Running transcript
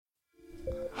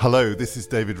Hello, this is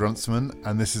David Runciman,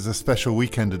 and this is a special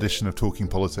weekend edition of Talking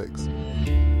Politics.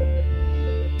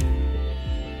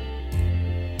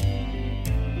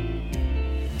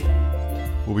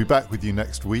 We'll be back with you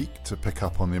next week to pick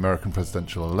up on the American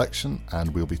presidential election,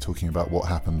 and we'll be talking about what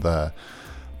happened there.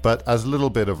 But as a little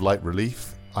bit of light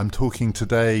relief, I'm talking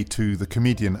today to the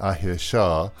comedian Ahir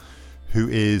Shah, who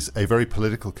is a very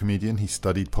political comedian. He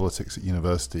studied politics at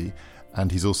university,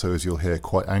 and he's also, as you'll hear,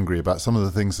 quite angry about some of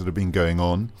the things that have been going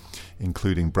on,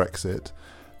 including Brexit.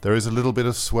 There is a little bit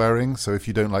of swearing, so if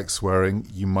you don't like swearing,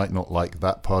 you might not like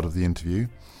that part of the interview.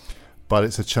 But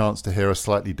it's a chance to hear a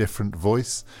slightly different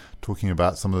voice talking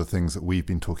about some of the things that we've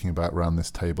been talking about around this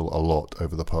table a lot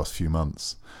over the past few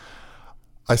months.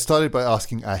 I started by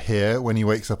asking Ahir, when he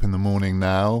wakes up in the morning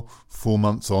now, 4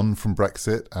 months on from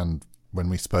Brexit, and when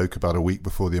we spoke about a week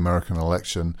before the American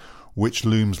election, which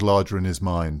looms larger in his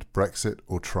mind, Brexit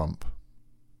or Trump?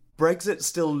 Brexit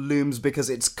still looms because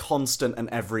it's constant and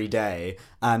every day,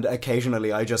 and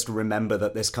occasionally I just remember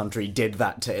that this country did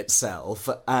that to itself,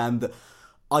 and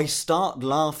I start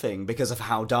laughing because of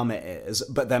how dumb it is,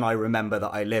 but then I remember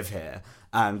that I live here,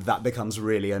 and that becomes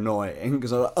really annoying,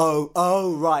 because I'm like,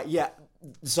 oh, right, yeah,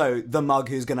 so the mug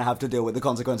who's going to have to deal with the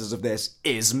consequences of this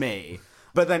is me.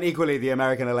 But then equally, the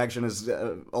American election is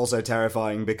also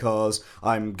terrifying because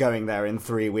I'm going there in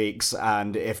 3 weeks,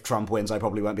 and if Trump wins, I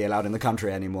probably won't be allowed in the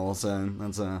country anymore, so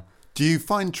that's Do you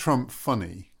find Trump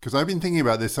funny? Because I've been thinking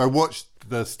about this. I watched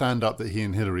the stand-up that he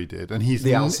and Hillary did, and he's...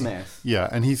 The Al Smith. Yeah,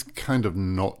 and he's kind of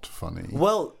not funny.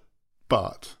 Well...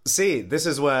 But... See, this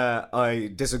is where I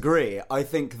disagree. I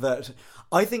think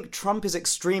Trump is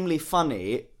extremely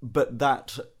funny, but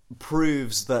that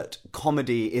proves that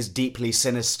comedy is deeply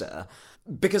sinister.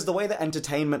 Because the way that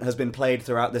entertainment has been played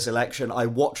throughout this election, I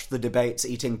watched the debates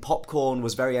eating popcorn,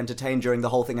 was very entertained during the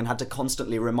whole thing, and had to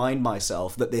constantly remind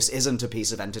myself that this isn't a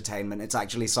piece of entertainment. It's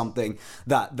actually something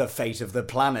that the fate of the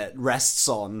planet rests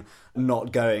on,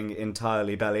 not going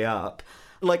entirely belly up.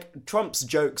 Like, Trump's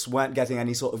jokes weren't getting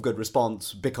any sort of good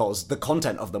response because the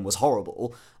content of them was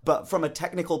horrible. But from a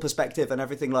technical perspective and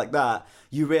everything like that,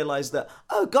 you realise that,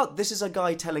 oh God, this is a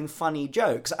guy telling funny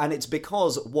jokes. And it's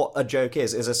because what a joke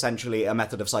is essentially a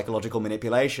method of psychological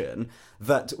manipulation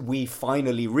that we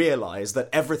finally realise that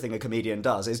everything a comedian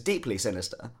does is deeply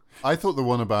sinister. I thought the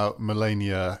one about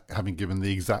Melania having given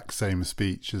the exact same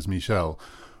speech as Michelle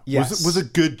Yes. was a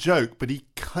good joke, but he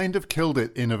kind of killed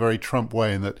it in a very Trump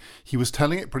way in that he was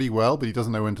telling it pretty well, but he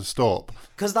doesn't know when to stop.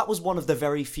 Because that was one of the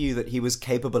very few that he was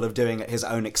capable of doing at his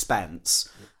own expense.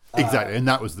 Exactly, and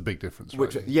that was the big difference,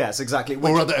 right? Yes, exactly.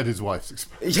 Or rather, at his wife's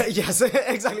expense. Yes,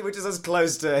 exactly, which is as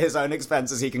close to his own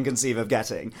expense as he can conceive of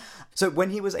getting. So when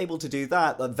he was able to do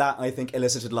that I think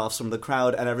elicited laughs from the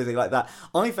crowd and everything like that.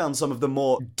 I found some of the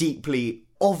more deeply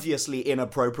obviously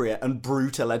inappropriate and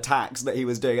brutal attacks that he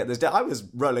was doing at this day. I was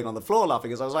rolling on the floor laughing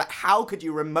because I was like, how could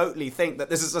you remotely think that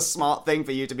this is a smart thing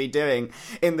for you to be doing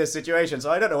in this situation?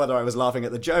 So I don't know whether I was laughing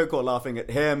at the joke or laughing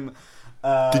at him.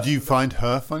 Did you find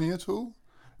her funny at all?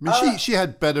 I mean, she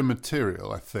had better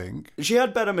material, I think. She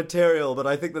had better material, but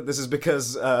I think that this is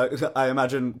because I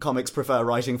imagine comics prefer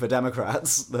writing for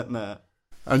Democrats than...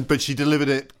 But she delivered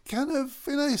it kind of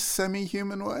in a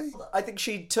semi-human way. I think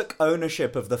she took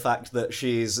ownership of the fact that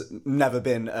she's never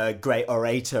been a great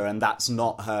orator and that's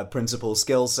not her principal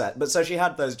skill set. But so she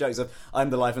had those jokes of,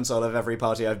 I'm the life and soul of every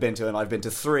party I've been to, and I've been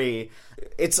to 3.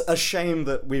 It's a shame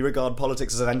that we regard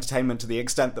politics as entertainment to the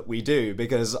extent that we do,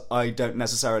 because I don't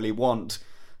necessarily want...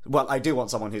 Well, I do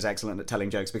want someone who's excellent at telling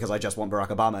jokes because I just want Barack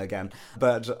Obama again.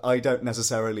 But I don't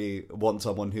necessarily want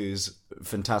someone who's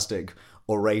fantastic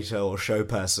orator or show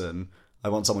person. I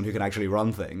want someone who can actually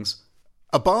run things.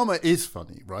 Obama is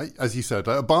funny, right? As you said,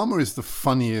 Obama is the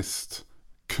funniest,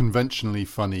 conventionally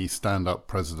funny stand-up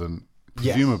president,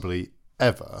 presumably,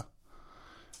 ever.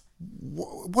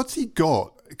 What's he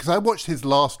got? Because I watched his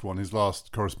last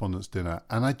Correspondents' Dinner,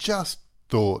 and I just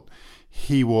thought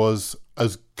he was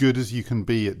as good as you can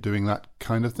be at doing that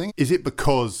kind of thing. Is it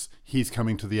because he's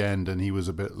coming to the end and he was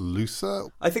a bit looser?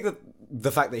 I think that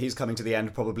the fact that he's coming to the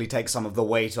end probably takes some of the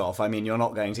weight off. I mean, you're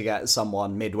not going to get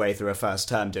someone midway through a first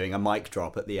term doing a mic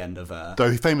drop at the end of a...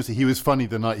 Though famously, he was funny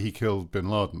the night he killed bin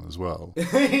Laden as well.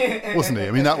 Wasn't he?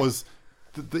 I mean, that was...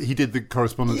 He did the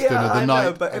Correspondents' Dinner the night...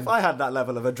 Yeah, but if I had that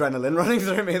level of adrenaline running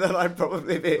through me, then I'd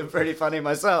probably be pretty funny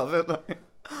myself.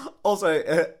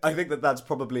 Also, I think that that's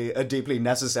probably a deeply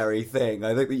necessary thing.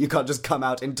 I think that you can't just come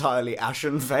out entirely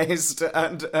ashen-faced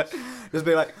and just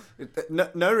be like,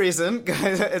 no reason.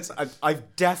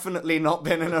 I've definitely not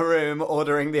been in a room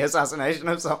ordering the assassination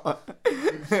of someone.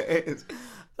 And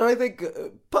I think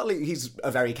partly he's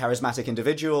a very charismatic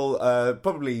individual,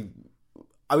 probably...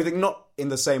 I would think not in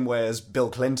the same way as Bill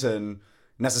Clinton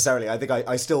necessarily. I think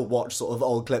I still watch sort of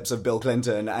old clips of Bill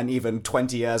Clinton, and even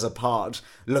 20 years apart,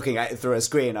 looking at it through a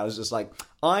screen, I was just like,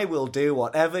 I will do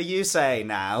whatever you say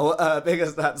now,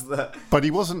 because that's the... But he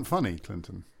wasn't funny,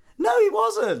 Clinton. No, he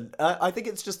wasn't. I think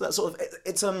it's just that sort of...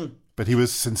 It's But he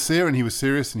was sincere, and he was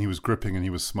serious, and he was gripping, and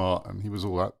he was smart, and he was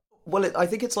all that. Well, I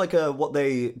think it's like what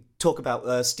they talk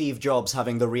about Steve Jobs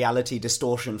having the reality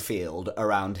distortion field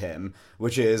around him,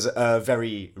 which is a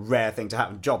very rare thing to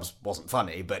happen. Jobs wasn't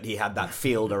funny, but he had that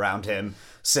field around him,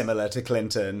 similar to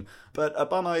Clinton. But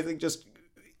Obama, I think, just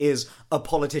is a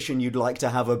politician you'd like to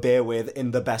have a beer with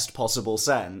in the best possible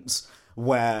sense,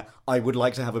 where I would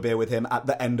like to have a beer with him at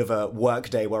the end of a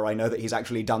workday where I know that he's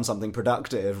actually done something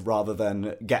productive, rather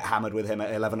than get hammered with him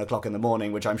at 11 o'clock in the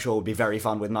morning, which I'm sure would be very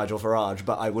fun with Nigel Farage,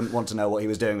 but I wouldn't want to know what he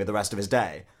was doing with the rest of his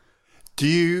day. Do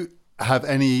you have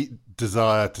any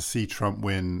desire to see Trump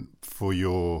win for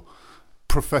your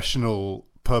professional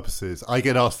purposes? I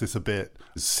get asked this a bit.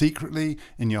 Secretly,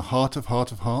 in your heart of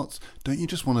hearts, don't you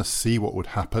just want to see what would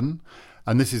happen?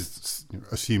 And this is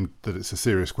assumed that it's a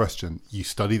serious question. You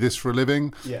study this for a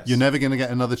living. Yes. You're never going to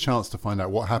get another chance to find out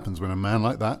what happens when a man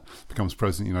like that becomes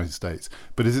president of the United States.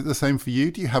 But is it the same for you?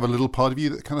 Do you have a little part of you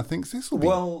that kind of thinks this will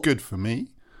be good for me?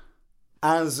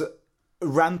 As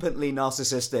rampantly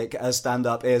narcissistic as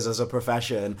stand-up is as a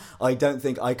profession, I don't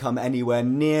think I come anywhere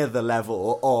near the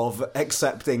level of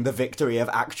accepting the victory of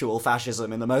actual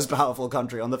fascism in the most powerful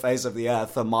country on the face of the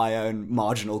earth for my own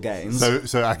marginal gains.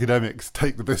 So academics,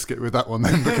 take the biscuit with that one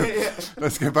then. Because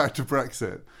let's go back to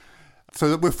Brexit.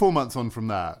 So we're 4 months on from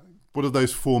that. What have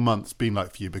those 4 months been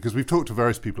like for you? Because we've talked to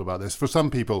various people about this. For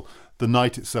some people, the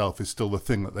night itself is still the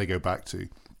thing that they go back to.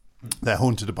 They're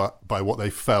haunted by what they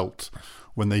felt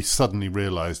when they suddenly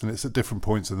realised, and it's at different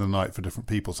points in the night for different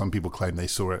people. Some people claim they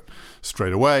saw it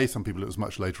straight away. Some people it was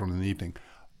much later on in the evening.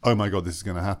 Oh my God, this is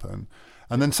going to happen.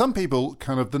 And then some people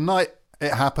kind of the night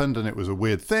it happened and it was a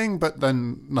weird thing, but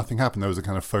then nothing happened. There was a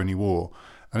kind of phony war.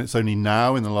 And it's only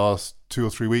now in the last 2 or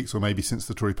 3 weeks, or maybe since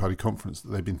the Tory party conference,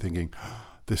 that they've been thinking,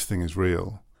 this thing is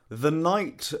real. The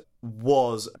night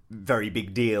was a very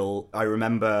big deal. I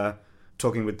remember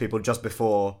talking with people just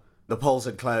before the polls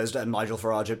had closed and Nigel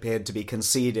Farage appeared to be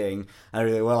conceding,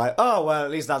 and they were like, oh, well,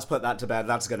 at least that's put that to bed.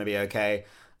 That's going to be okay.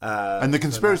 And the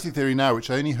conspiracy theory now, which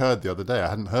I only heard the other day, I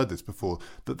hadn't heard this before,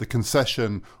 that the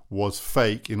concession was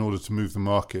fake in order to move the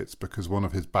markets because one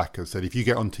of his backers said, if you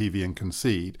get on TV and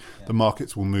concede, the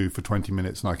markets will move for 20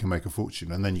 minutes and I can make a fortune,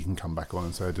 and then you can come back on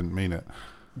and say I didn't mean it.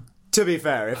 To be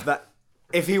fair,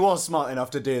 if he was smart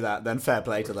enough to do that, then fair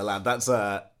play to the lad.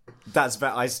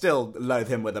 I still loathe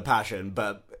him with a passion,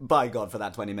 but by God, for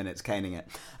that 20 minutes caning it.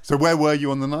 So where were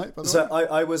you on the night, by the way?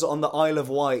 I was on the Isle of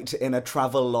Wight in a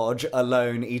travel lodge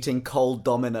alone, eating cold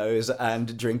Dominoes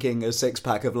and drinking a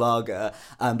 6-pack of lager,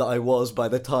 and I was, by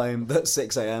the time that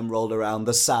 6 a.m. rolled around,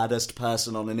 the saddest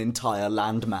person on an entire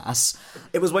landmass.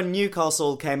 It was when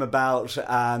Newcastle came about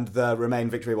and the Remain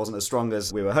victory wasn't as strong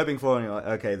as we were hoping for, and you're like,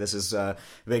 okay, this is a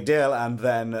big deal, and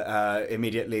then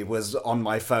immediately was on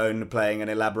my phone playing an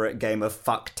elaborate game of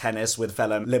fuck tennis with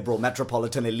fellow liberal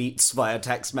metropolitan elites via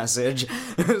text message.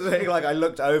 Like, I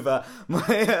looked over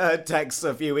my texts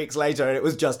a few weeks later and it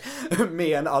was just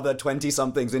me and other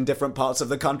 20-somethings in different parts of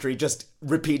the country just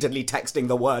repeatedly texting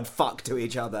the word fuck to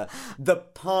each other. The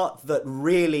part that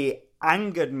really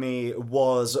angered me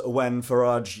was when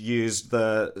Farage used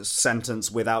the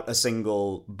sentence without a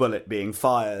single bullet being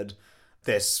fired.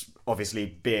 This obviously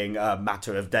being a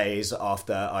matter of days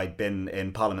after I'd been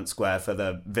in Parliament Square for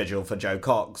the vigil for Joe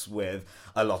Cox with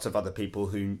a lot of other people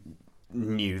who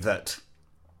knew that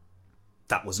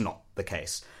that was not the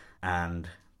case. And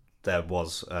there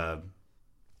was a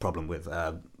problem with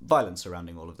violence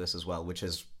surrounding all of this as well, which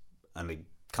has only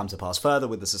come to pass further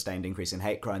with the sustained increase in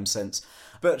hate crimes since.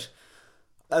 But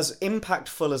as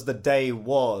impactful as the day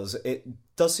was, it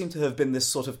does seem to have been this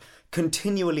sort of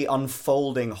continually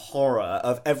unfolding horror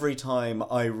of every time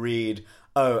I read,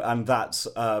 oh, and that's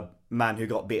a man who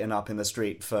got beaten up in the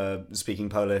street for speaking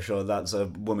Polish, or that's a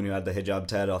woman who had the hijab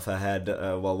teared off her head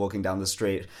while walking down the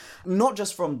street. Not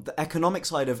just from the economic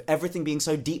side of everything being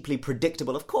so deeply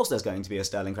predictable. Of course there's going to be a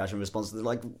sterling crash in response to this.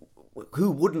 Like,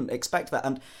 who wouldn't expect that?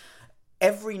 And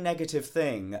every negative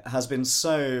thing has been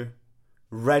so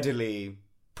readily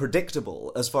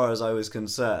predictable, as far as I was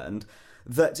concerned,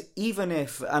 that even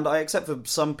if, and I accept for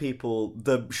some people,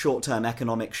 the short-term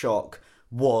economic shock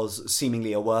was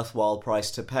seemingly a worthwhile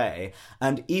price to pay,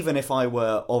 and even if I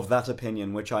were of that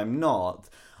opinion, which I'm not,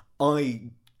 I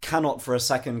cannot for a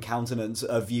second countenance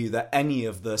a view that any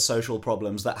of the social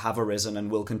problems that have arisen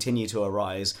and will continue to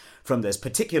arise from this,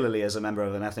 particularly as a member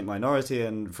of an ethnic minority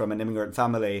and from an immigrant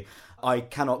family, I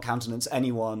cannot countenance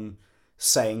anyone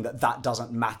saying that that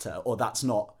doesn't matter or that's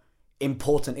not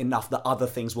important enough that other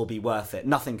things will be worth it.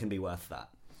 Nothing can be worth that.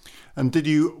 And did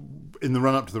you, in the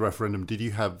run-up to the referendum, did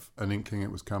you have an inkling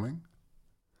it was coming?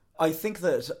 I think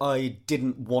that I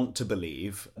didn't want to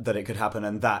believe that it could happen,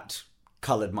 and that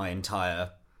coloured my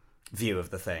entire view of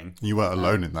the thing. You weren't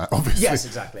alone in that, obviously. Yes,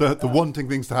 exactly. The wanting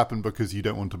things to happen because you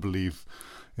don't want to believe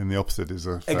in the opposite is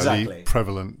a fairly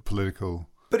prevalent political...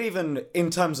 But even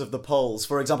in terms of the polls,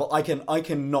 for example, I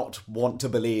can not want to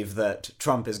believe that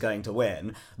Trump is going to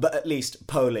win, but at least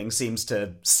polling seems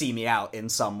to see me out in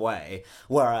some way.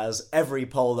 Whereas every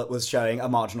poll that was showing a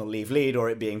marginal Leave lead or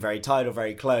it being very tight or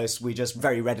very close, we just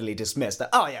very readily dismissed that,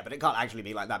 oh yeah, but it can't actually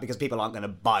be like that because people aren't going to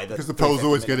buy the... Because the polls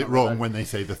always get it wrong when they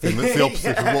say the thing that's the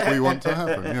opposite of what we want to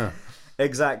happen, yeah.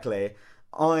 Exactly.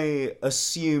 I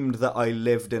assumed that I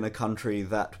lived in a country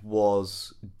that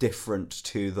was different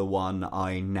to the one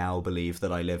I now believe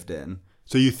that I lived in.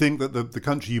 So you think that the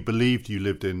country you believed you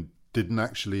lived in didn't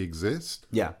actually exist?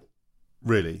 Yeah.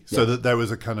 Really? Yeah. So that there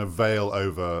was a kind of veil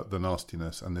over the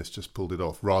nastiness and this just pulled it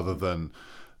off, rather than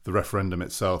the referendum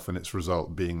itself and its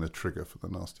result being the trigger for the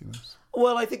nastiness?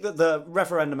 Well, I think that the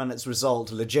referendum and its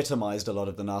result legitimised a lot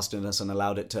of the nastiness and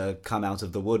allowed it to come out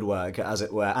of the woodwork, as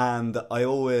it were. And I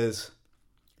always...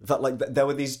 felt like there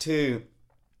were these two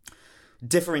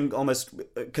differing almost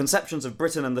conceptions of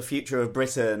Britain and the future of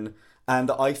Britain,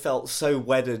 and I felt so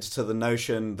wedded to the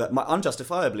notion that,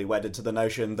 unjustifiably wedded to the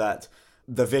notion that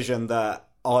the vision that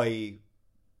I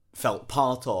felt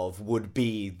part of would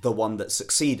be the one that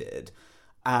succeeded.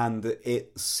 And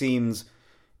it seems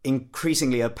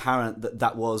increasingly apparent that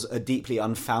that was a deeply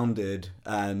unfounded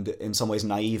and in some ways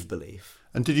naive belief.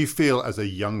 And did you feel as a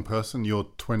young person, you're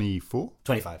 24?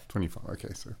 25. 25, okay,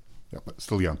 so, yeah, but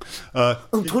still young.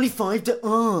 I'm 25,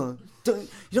 you don't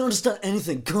understand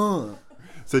anything, can't.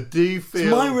 So do you feel...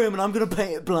 It's my room and I'm going to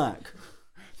paint it black.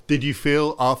 Did you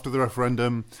feel, after the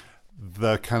referendum,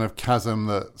 the kind of chasm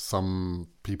that some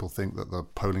people think that the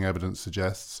polling evidence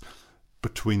suggests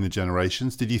between the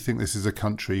generations? Did you think this is a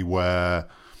country where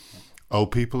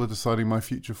old people are deciding my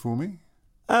future for me?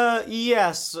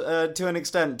 Yes, to an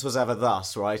extent 'twas ever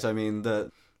thus, right? I mean,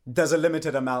 there's a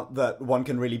limited amount that one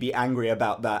can really be angry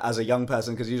about that as a young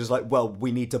person, because you're just like, well,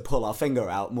 we need to pull our finger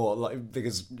out more, like,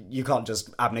 because you can't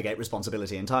just abnegate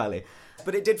responsibility entirely.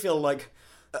 But it did feel like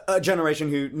a generation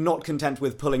who, not content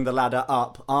with pulling the ladder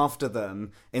up after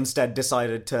them, instead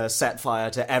decided to set fire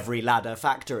to every ladder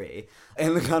factory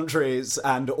in the countries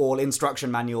and all instruction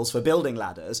manuals for building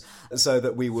ladders, so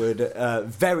that we would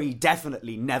very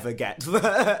definitely never get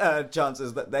the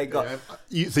chances that they got.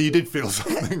 Yeah. So you did feel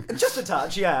something? Just a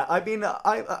touch, yeah. I mean,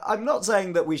 I'm not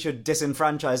saying that we should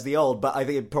disenfranchise the old, but I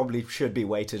think it probably should be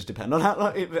weighted depending on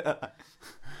how...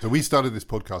 So we started this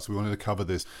podcast, we wanted to cover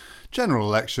this general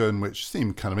election, which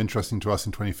seemed kind of interesting to us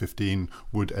in 2015.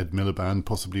 Would Ed Miliband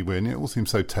possibly win? It all seems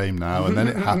so tame now. And then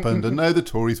it happened, and no, the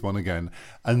Tories won again.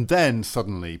 And then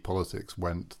suddenly politics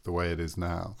went the way it is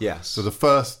now. Yes. So the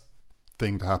first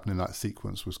thing to happen in that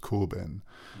sequence was Corbyn.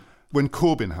 When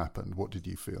Corbyn happened, what did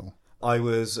you feel? I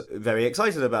was very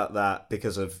excited about that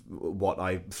because of what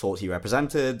I thought he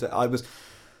represented. I was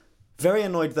very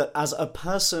annoyed that as a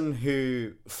person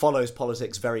who follows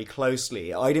politics very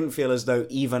closely, I didn't feel as though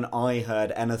even I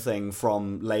heard anything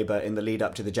from Labour in the lead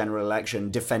up to the general election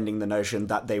defending the notion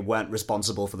that they weren't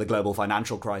responsible for the global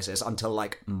financial crisis until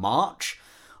like March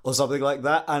or something like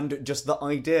that. And just the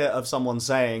idea of someone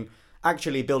saying,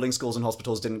 actually building schools and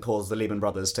hospitals didn't cause the Lehman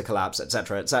Brothers to collapse,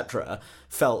 etc.,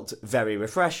 felt very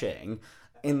refreshing.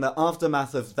 In the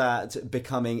aftermath of that,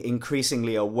 becoming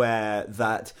increasingly aware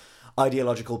that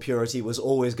ideological purity was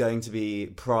always going to be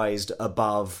prized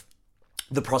above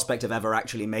the prospect of ever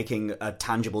actually making a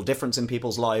tangible difference in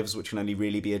people's lives, which can only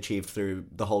really be achieved through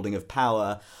the holding of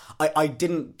power. I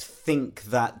didn't think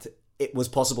that it was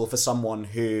possible for someone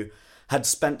who had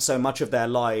spent so much of their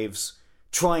lives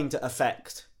trying to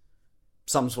affect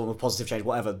some form of positive change,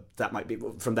 whatever that might be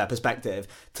from their perspective,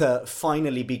 to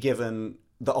finally be given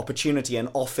the opportunity and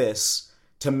office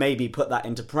to maybe put that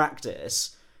into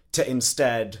practice, to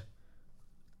instead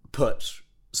put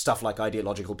stuff like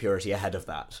ideological purity ahead of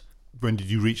that. When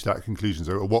did you reach that conclusion?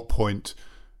 So at what point?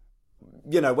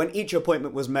 You know, when each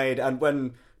appointment was made, and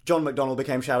when John McDonnell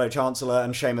became Shadow Chancellor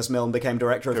and Seamus Milne became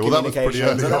Director of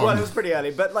Communications. Well, it was pretty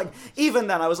early. But like, even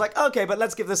then I was like, okay, but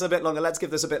let's give this a bit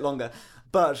longer.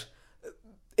 But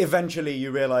eventually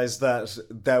you realise that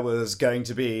there was going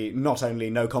to be not only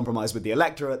no compromise with the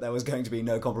electorate, there was going to be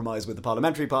no compromise with the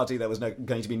parliamentary party, there was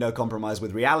going to be no compromise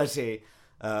with reality,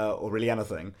 or really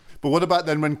anything. But what about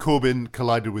then when Corbyn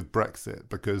collided with Brexit?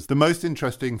 Because the most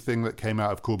interesting thing that came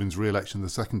out of Corbyn's re-election the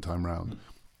second time round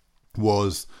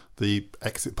was the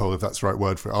exit poll, if that's the right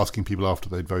word for it, asking people after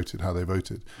they'd voted how they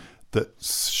voted, that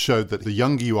showed that the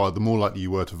younger you are, the more likely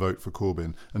you were to vote for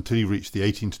Corbyn until you reached the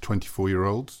 18 to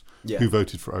 24-year-olds who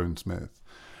voted for Owen Smith.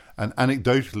 And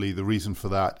anecdotally, the reason for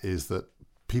that is that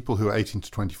people who are 18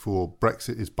 to 24,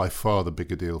 Brexit is by far the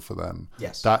bigger deal for them.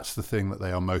 Yes. That's the thing that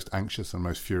they are most anxious and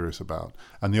most furious about.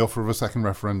 And the offer of a second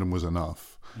referendum was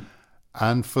enough.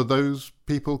 And for those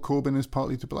people, Corbyn is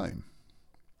partly to blame.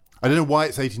 I don't know why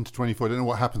it's 18 to 24. I don't know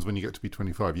what happens when you get to be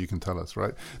 25. You can tell us,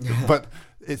 right? But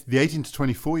it's the 18 to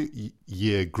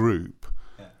 24-year group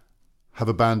have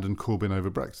abandoned Corbyn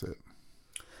over Brexit.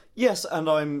 Yes, and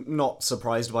I'm not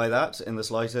surprised by that in the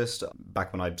slightest.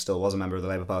 Back when I still was a member of the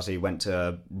Labour Party, went to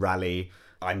a rally,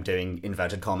 I'm doing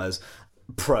inverted commas,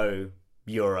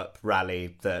 pro-Europe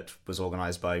rally that was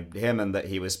organised by him and that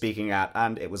he was speaking at,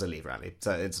 and it was a Leave rally.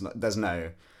 So there's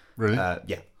no... Really?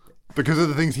 Yeah. Because of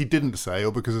the things he didn't say,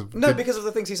 or because of... No, because of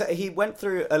the things he said. He went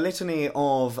through a litany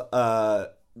of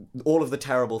all of the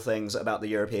terrible things about the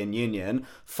European Union,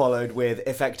 followed with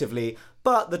effectively,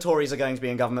 but the Tories are going to be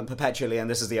in government perpetually, and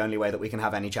this is the only way that we can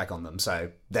have any check on them. So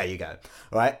there you go.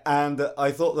 Right? And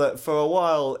I thought that for a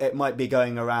while it might be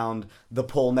going around the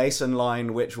Paul Mason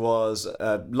line, which was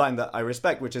a line that I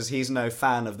respect, which is he's no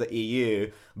fan of the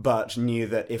EU, but knew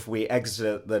that if we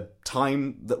exit the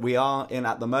time that we are in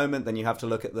at the moment, then you have to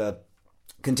look at the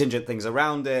contingent things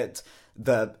around it.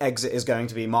 The exit is going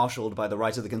to be marshalled by the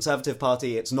right of the Conservative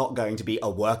Party. It's not going to be a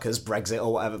workers' Brexit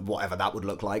or whatever that would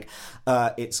look like.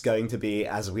 It's going to be,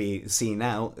 as we see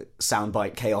now,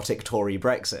 soundbite chaotic Tory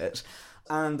Brexit.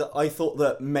 And I thought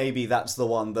that maybe that's the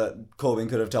one that Corbyn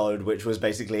could have told, which was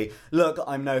basically, look,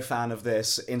 I'm no fan of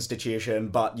this institution,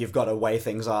 but you've got to weigh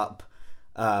things up,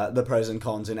 the pros and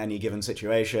cons in any given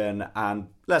situation, and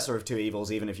lesser of two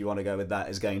evils, even if you want to go with that,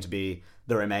 is going to be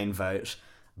the Remain vote.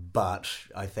 But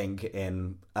I think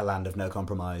in a land of no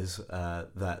compromise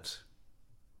that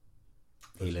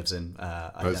he lives in...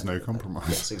 There's no compromise.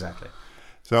 Yes, exactly.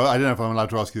 So I don't know if I'm allowed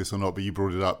to ask you this or not, but you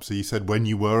brought it up. So you said when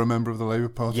you were a member of the Labour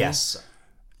Party? Yes.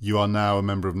 You are now a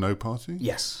member of no party?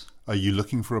 Yes. Are you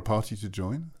looking for a party to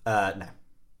join? No.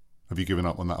 Have you given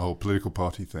up on that whole political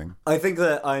party thing? I think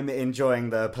that I'm enjoying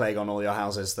the plague on all your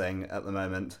houses thing at the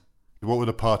moment. What would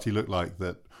a party look like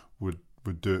that would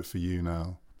do it for you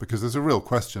now? Because there's a real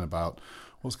question about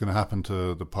what's going to happen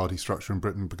to the party structure in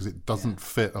Britain, because it doesn't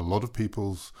fit a lot of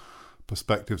people's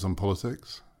perspectives on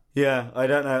politics. Yeah, I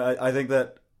don't know. I think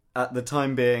that at the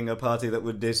time being, a party that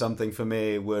would do something for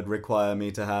me would require me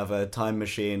to have a time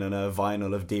machine and a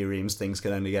vinyl of D-Reams, Things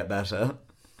Can Only Get Better.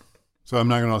 So I'm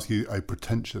now going to ask you a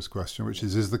pretentious question, which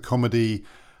is the comedy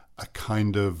a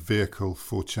kind of vehicle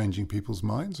for changing people's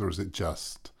minds, or is it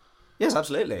just... Yes,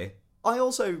 absolutely. I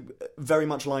also very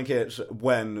much like it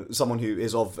when someone who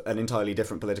is of an entirely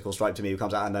different political stripe to me who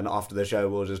comes out and then after the show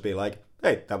will just be like,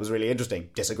 hey, that was really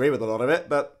interesting. Disagree with a lot of it,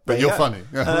 but you're funny.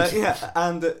 Yeah,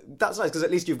 and that's nice because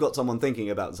at least you've got someone thinking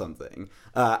about something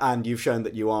and you've shown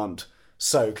that you aren't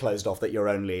so closed off that you're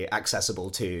only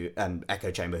accessible to an echo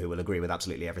chamber who will agree with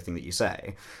absolutely everything that you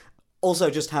say.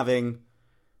 Also, just having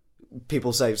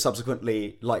people say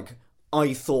subsequently, like,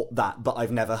 I thought that, but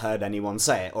I've never heard anyone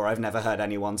say it, or I've never heard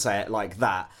anyone say it like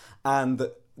that. And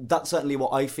that's certainly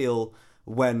what I feel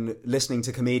when listening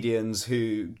to comedians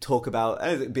who talk about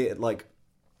anything, be it like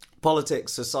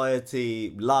politics,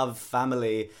 society, love,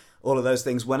 family, all of those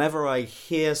things. Whenever I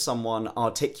hear someone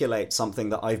articulate something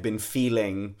that I've been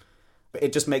feeling,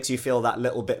 it just makes you feel that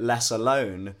little bit less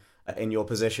alone in your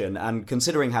position. And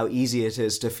considering how easy it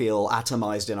is to feel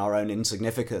atomized in our own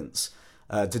insignificance,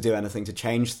 to do anything to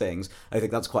change things, I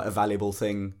think that's quite a valuable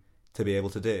thing to be able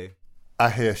to do.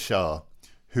 Ahir Shah,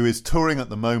 who is touring at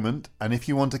the moment, and if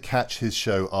you want to catch his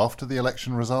show after the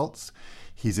election results,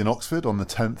 he's in Oxford on the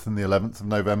 10th and the 11th of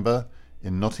November,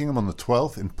 in Nottingham on the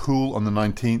 12th, in Poole on the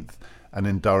 19th, and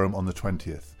in Durham on the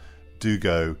 20th. Do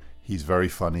go, he's very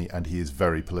funny and he is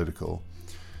very political.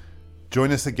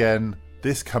 Join us again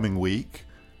this coming week.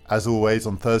 As always,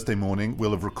 on Thursday morning,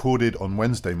 we'll have recorded on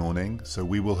Wednesday morning, so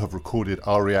we will have recorded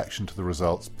our reaction to the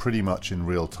results pretty much in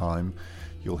real time.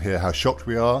 You'll hear how shocked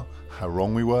we are, how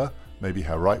wrong we were, maybe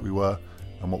how right we were,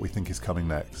 and what we think is coming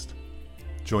next.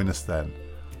 Join us then.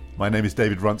 My name is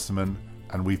David Runciman,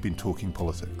 and we've been talking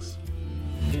politics.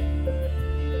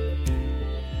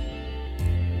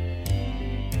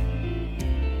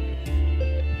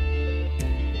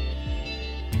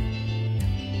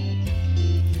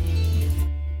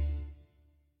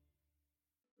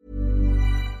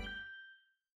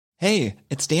 Hey,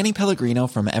 it's Danny Pellegrino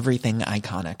from Everything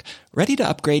Iconic. Ready to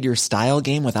upgrade your style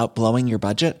game without blowing your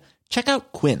budget? Check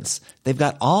out Quince. They've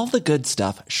got all the good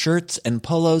stuff, shirts and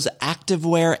polos,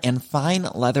 activewear, and fine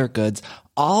leather goods,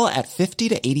 all at 50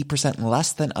 to 80%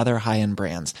 less than other high-end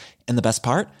brands. And the best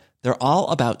part? They're all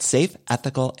about safe,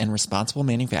 ethical, and responsible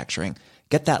manufacturing.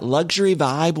 Get that luxury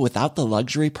vibe without the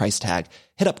luxury price tag.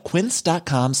 Hit up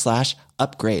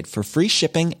quince.com/upgrade for free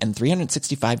shipping and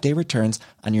 365-day returns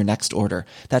on your next order.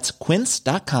 That's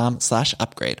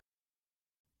quince.com/upgrade.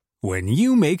 When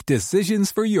you make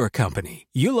decisions for your company,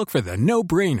 you look for the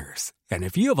no-brainers. And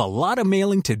if you have a lot of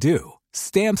mailing to do,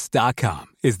 Stamps.com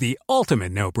is the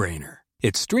ultimate no-brainer.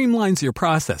 It streamlines your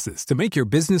processes to make your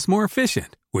business more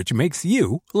efficient, which makes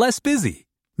you less busy.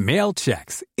 Mail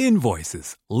checks,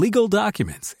 invoices, legal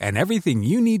documents, and everything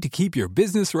you need to keep your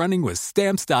business running with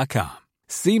Stamps.com.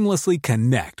 Seamlessly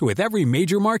connect with every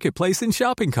major marketplace and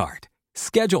shopping cart.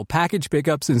 Schedule package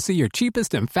pickups and see your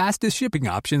cheapest and fastest shipping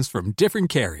options from different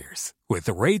carriers, with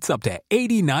rates up to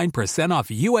 89% off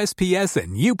USPS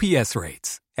and UPS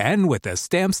rates. And with the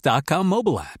Stamps.com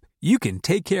mobile app, you can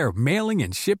take care of mailing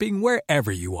and shipping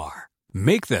wherever you are.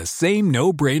 Make the same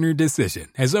no-brainer decision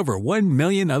as over 1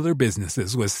 million other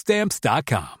businesses with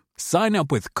Stamps.com. Sign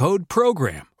up with code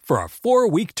PROGRAM for a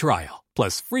 4-week trial,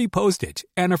 plus free postage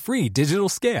and a free digital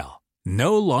scale.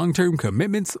 No long-term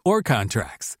commitments or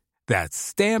contracts. That's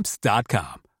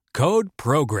Stamps.com. Code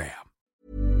PROGRAM.